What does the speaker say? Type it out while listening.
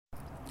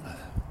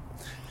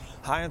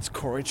Hi, it's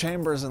Corey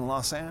Chambers in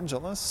Los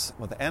Angeles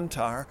with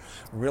NTAR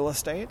Real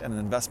Estate and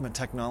Investment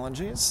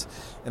Technologies.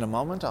 In a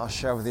moment, I'll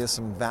share with you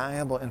some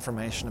valuable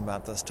information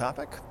about this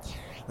topic.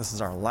 This is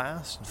our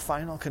last and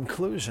final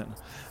conclusion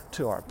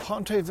to our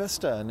Ponte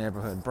Vista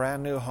neighborhood.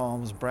 Brand new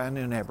homes, brand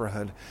new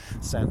neighborhood,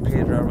 San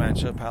Pedro,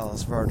 Rancho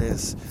Palos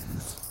Verdes,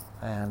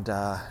 and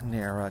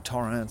near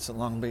Torrance and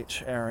Long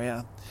Beach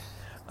area,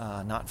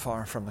 not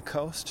far from the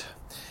coast.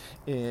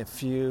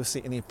 If you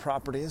see any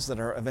properties that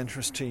are of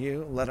interest to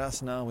you, let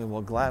us know. We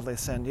will gladly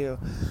send you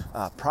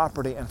a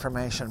property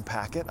information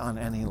packet on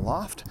any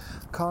loft,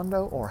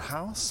 condo, or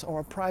house, or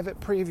a private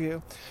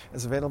preview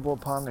is available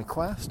upon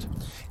request.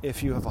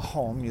 If you have a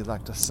home you'd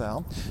like to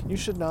sell, you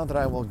should know that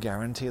I will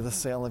guarantee the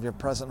sale of your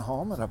present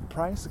home at a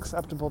price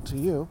acceptable to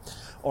you,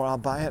 or I'll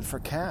buy it for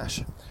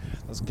cash.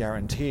 This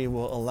guarantee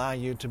will allow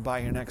you to buy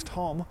your next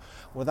home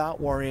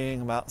without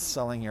worrying about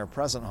selling your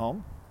present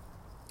home.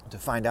 To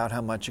find out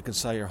how much you can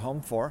sell your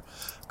home for,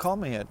 call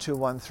me at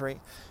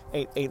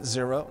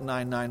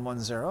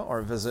 213-880-9910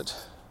 or visit,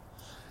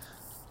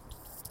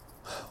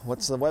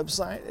 what's the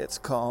website? It's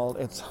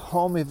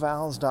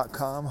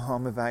homeevals.com,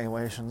 home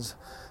evaluations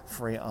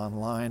free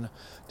online,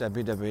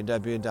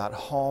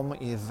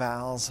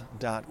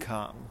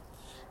 www.homeevals.com,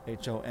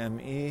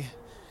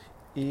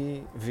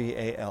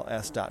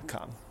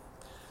 HOMEEVALS.com.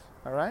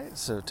 All right,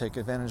 so take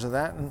advantage of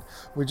that. And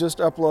we just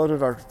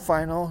uploaded our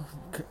final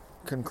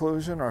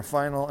conclusion, our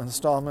final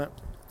installment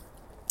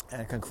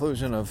and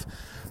conclusion of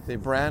the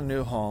brand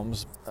new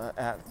homes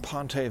at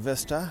Ponte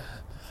Vista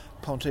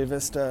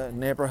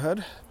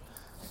neighborhood.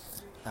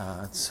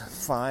 It's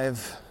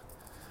five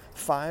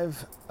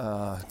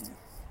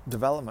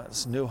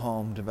developments, new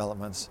home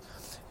developments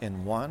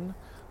in one,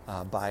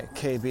 by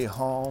KB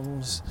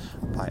Homes,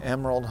 by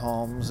Emerald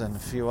Homes, and a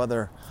few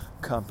other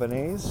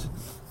companies.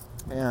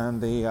 And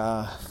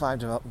the five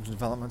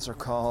developments are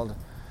called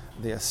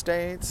The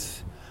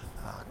Estates,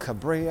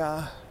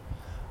 Cabrera,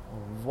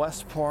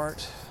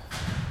 Westport,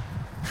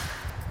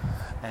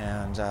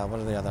 and what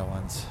are the other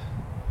ones?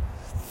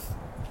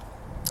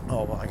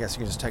 Oh, well, I guess you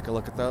can just take a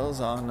look at those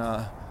on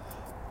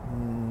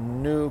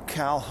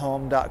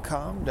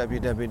newcalhome.com,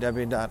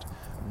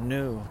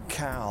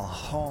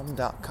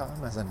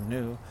 www.newcalhome.com, as a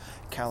new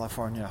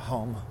California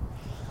home,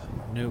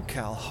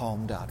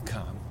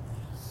 newcalhome.com.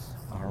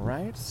 All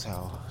right,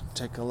 so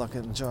take a look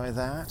and enjoy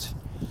that.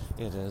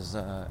 It is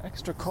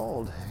extra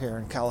cold here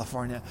in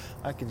California.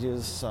 I could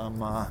use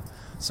some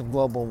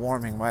global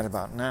warming right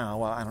about now.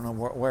 Well, I don't know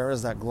where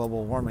is that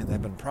global warming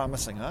they've been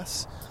promising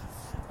us.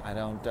 I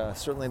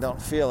certainly don't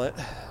feel it.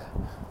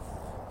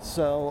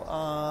 So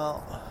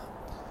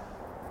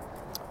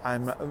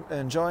I'm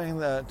enjoying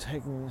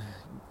taking.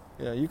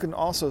 You can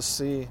also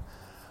see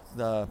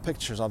the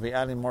pictures. I'll be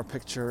adding more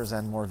pictures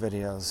and more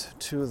videos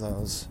to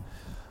those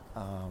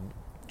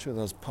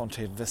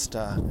Ponte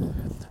Vista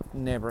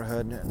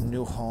neighborhood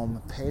new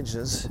home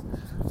pages.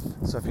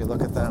 So if you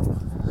look at them,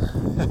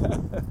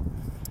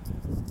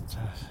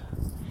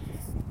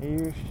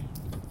 you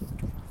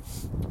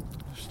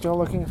still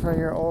looking for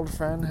your old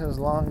friend who's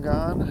long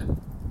gone?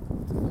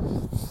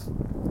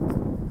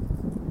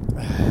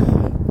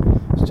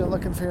 Still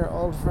looking for your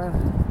old friend,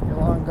 your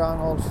long gone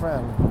old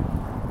friend.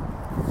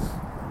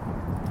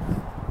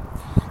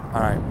 All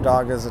right,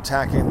 dog is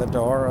attacking the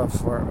door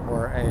of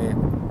where a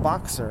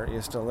boxer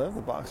used to live.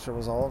 The boxer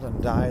was old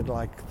and died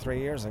like 3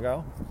 years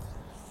ago.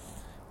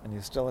 And he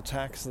still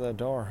attacks the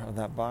door of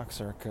that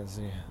boxer because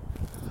he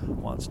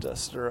wants to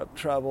stir up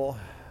trouble.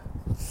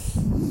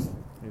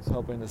 He's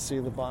hoping to see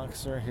the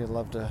boxer. He'd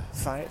love to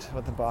fight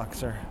with the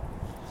boxer.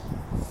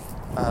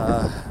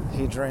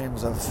 He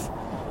dreams of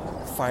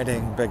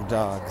fighting big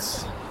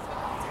dogs.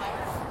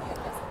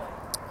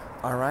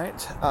 All right.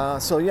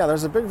 So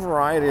there's a big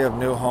variety of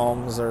new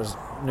homes. There's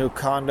new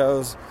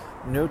condos,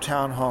 new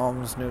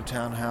townhomes, new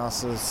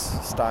townhouses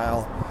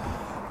style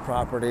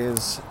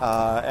properties,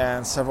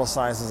 and several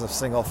sizes of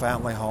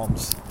single-family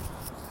homes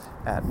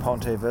at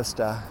Ponte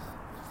Vista.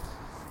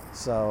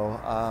 So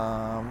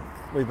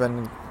we've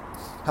been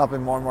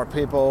helping more and more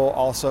people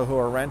also who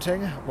are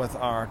renting with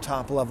our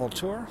top-level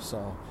tour.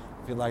 So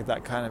if you'd like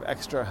that kind of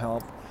extra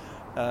help,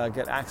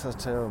 get access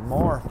to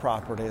more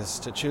properties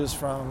to choose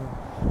from,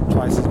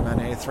 twice as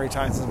many, 3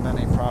 times as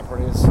many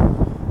properties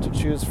to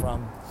choose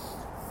from,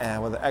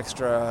 and with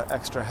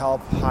extra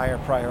help, higher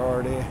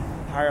priority,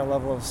 higher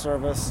level of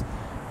service,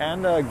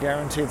 and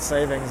guaranteed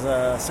savings,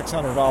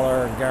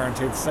 $600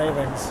 guaranteed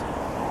savings.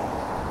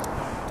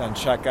 Then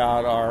check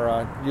out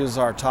use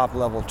our top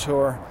level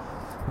tour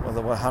with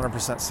a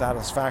 100%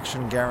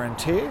 satisfaction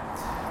guarantee,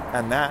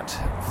 and that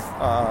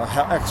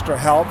extra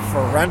help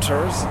for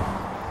renters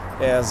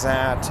is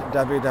at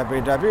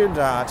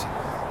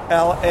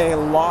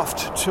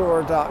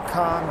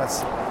www.lalofttour.com.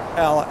 That's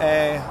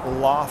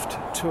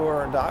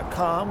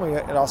lalofttour.com.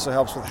 It also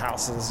helps with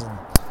houses and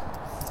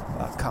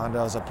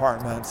condos,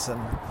 apartments, and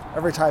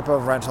every type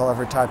of rental,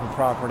 every type of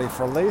property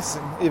for lease,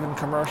 and even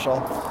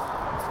commercial.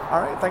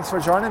 All right, thanks for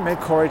joining me.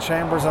 Corey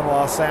Chambers in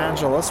Los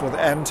Angeles with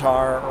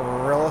NTAR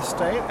Real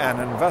Estate and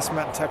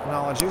Investment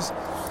Technologies.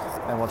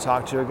 And we'll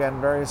talk to you again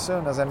very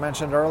soon. As I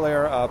mentioned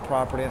earlier, a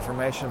property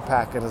information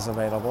packet is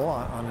available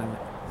on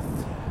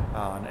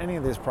any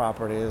of these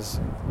properties,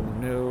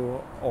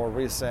 new or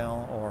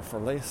resale or for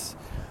lease.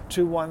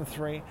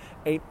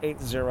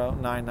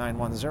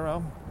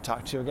 213-880-9910.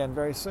 Talk to you again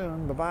very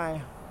soon.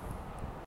 Bye-bye.